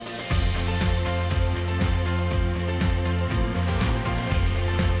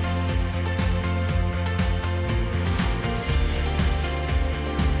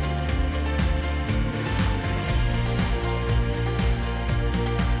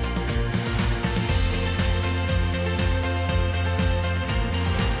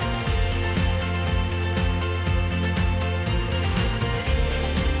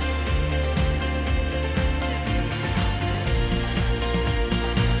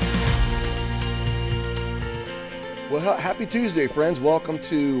Well, happy Tuesday, friends. Welcome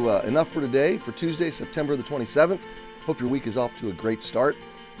to Enough for Today for Tuesday, September the 27th. Hope your week is off to a great start.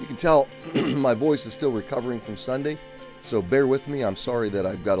 You can tell my voice is still recovering from Sunday, so bear with me. I'm sorry that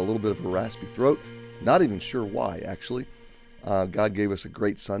I've got a little bit of a raspy throat. Not even sure why, actually. God gave us a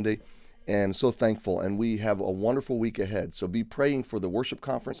great Sunday, and so thankful. And we have a wonderful week ahead. So be praying for the worship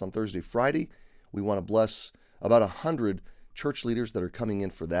conference on Thursday, Friday. We want to bless about 100 church leaders that are coming in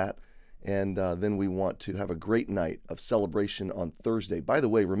for that. And then we want to have a great night of celebration on Thursday. By the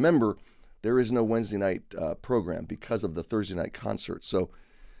way, remember, there is no Wednesday night program because of the Thursday night concert. So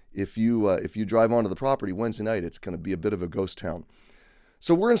if you drive onto the property Wednesday night, it's going to be a bit of a ghost town.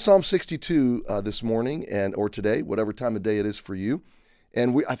 So we're in Psalm 62 this morning or today, whatever time of day it is for you.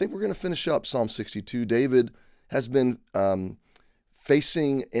 And I think we're going to finish up Psalm 62. David has been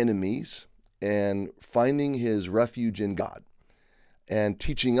facing enemies and finding his refuge in God. And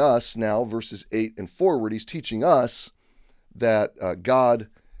teaching us now, verses 8 and forward, he's teaching us that God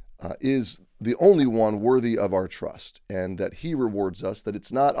is the only one worthy of our trust, and that he rewards us, that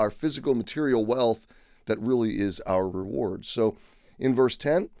it's not our physical material wealth that really is our reward. So in verse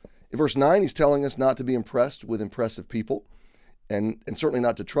 9, he's telling us not to be impressed with impressive people, and certainly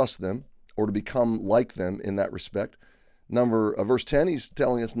not to trust them or to become like them in that respect. Verse 10, he's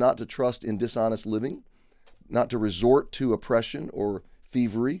telling us not to trust in dishonest living, not to resort to oppression or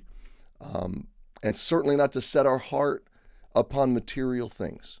thievery, and certainly not to set our heart upon material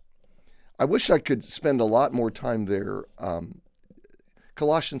things. I wish I could spend a lot more time there.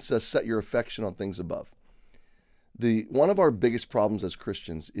 Colossians says, set your affection on things above. One of our biggest problems as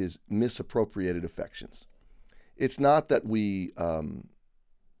Christians is misappropriated affections. It's not that we don't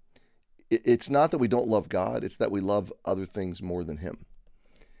love God, it's that we love other things more than him.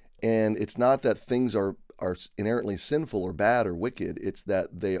 And it's not that things are inherently sinful or bad or wicked. It's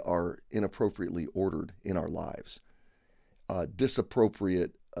that they are inappropriately ordered in our lives.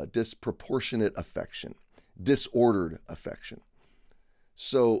 Disproportionate affection, disordered affection.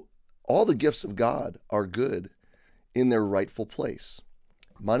 So all the gifts of God are good in their rightful place.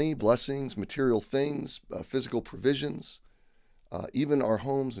 Money, blessings, material things, physical provisions, even our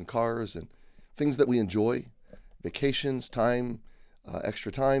homes and cars and things that we enjoy, vacations, time,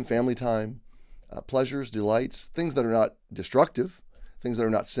 extra time, family time, pleasures, delights, things that are not destructive, things that are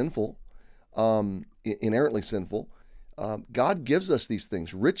not sinful, inherently sinful. God gives us these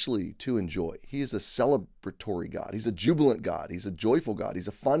things richly to enjoy. He is a celebratory God. He's a jubilant God. He's a joyful God. He's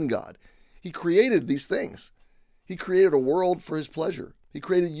a fun God. He created these things. He created a world for his pleasure. He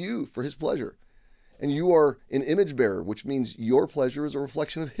created you for his pleasure. And you are an image bearer, which means your pleasure is a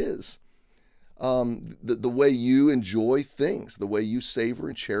reflection of his. The way you enjoy things, the way you savor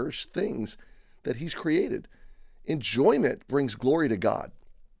and cherish things that he's created. Enjoyment brings glory to God.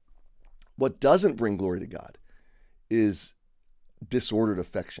 What doesn't bring glory to God is disordered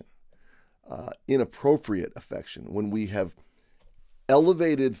affection, inappropriate affection, when we have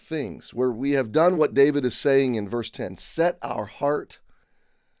elevated things, where we have done what David is saying in verse 10, set our heart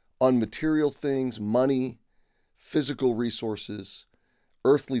on material things, money, physical resources,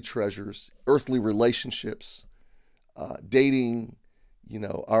 earthly treasures, earthly relationships, dating,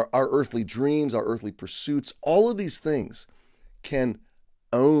 our earthly dreams, our earthly pursuits. All of these things can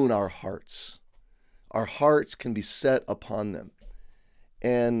own our hearts. Our hearts can be set upon them.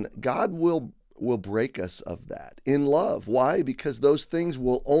 And God will break us of that in love. Why? Because those things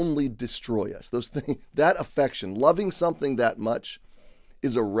will only destroy us. Those things, that affection, loving something that much,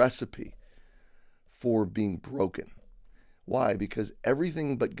 is a recipe for being broken. Why? Because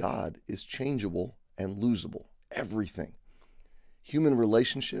everything but God is changeable and losable. Everything. Human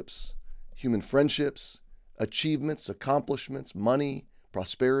relationships, human friendships, achievements, accomplishments, money,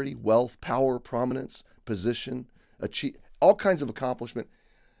 prosperity, wealth, power, prominence, position, all kinds of accomplishment,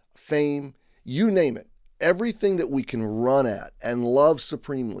 fame, you name it. Everything that we can run at and love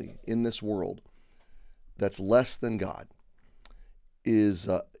supremely in this world that's less than God is,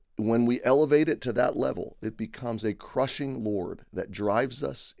 when we elevate it to that level, it becomes a crushing Lord that drives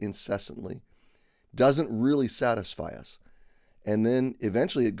us incessantly, doesn't really satisfy us, and then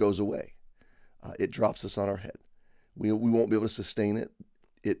eventually it goes away. It drops us on our head. We won't be able to sustain it.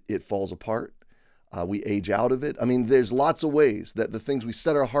 It falls apart. We age out of it. I mean, there's lots of ways that the things we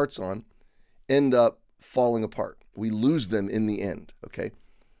set our hearts on end up falling apart. We lose them in the end, okay?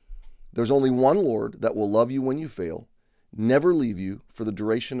 There's only one Lord that will love you when you fail, never leave you for the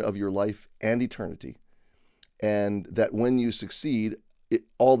duration of your life and eternity, and that when you succeed,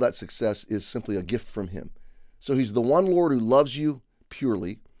 all that success is simply a gift from him. So he's the one Lord who loves you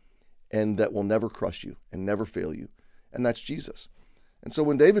purely and that will never crush you and never fail you, and that's Jesus. And so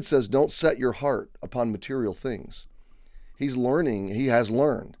when David says, don't set your heart upon material things, He has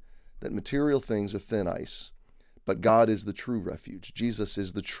learned that material things are thin ice, but God is the true refuge. Jesus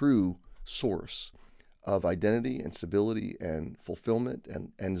is the true source of identity and stability and fulfillment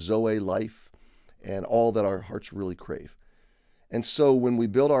and Zoe life and all that our hearts really crave. And so when we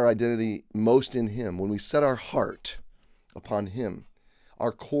build our identity most in Him, when we set our heart upon Him,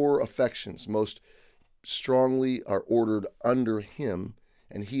 our core affections most strongly are ordered under Him,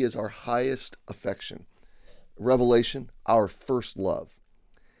 and He is our highest affection. Revelation, our first love.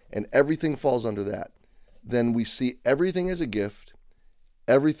 And everything falls under that. Then we see everything as a gift,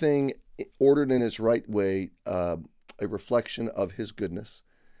 everything ordered in its right way, a reflection of His goodness.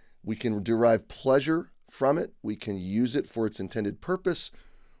 We can derive pleasure from it. We can use it for its intended purpose.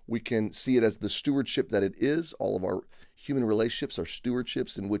 We can see it as the stewardship that it is. All of our human relationships are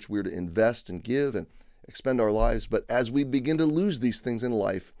stewardships in which we're to invest and give and expend our lives. But as we begin to lose these things in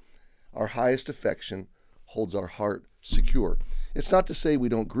life, our highest affection holds our heart secure. It's not to say we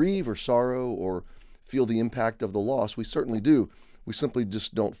don't grieve or sorrow or feel the impact of the loss. We certainly do. We simply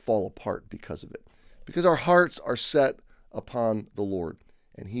just don't fall apart because of it. Because our hearts are set upon the Lord,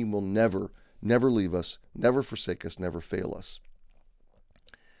 and He will never leave us, never forsake us, never fail us.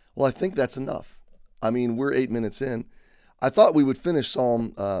 Well, I think that's enough. I mean, we're 8 minutes in. I thought we would finish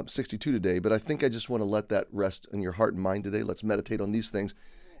Psalm 62 today, but I think I just want to let that rest in your heart and mind today. Let's meditate on these things.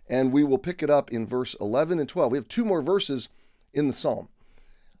 And we will pick it up in verse 11 and 12. We have 2 more verses in the Psalm.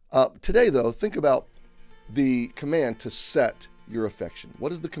 Today, though, think about the command to set your affection.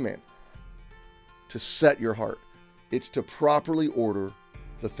 What is the command? To set your heart. It's to properly order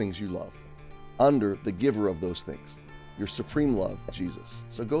the things you love under the giver of those things, your supreme love, Jesus.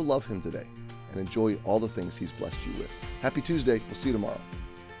 So go love Him today and enjoy all the things He's blessed you with. Happy Tuesday. We'll see you tomorrow.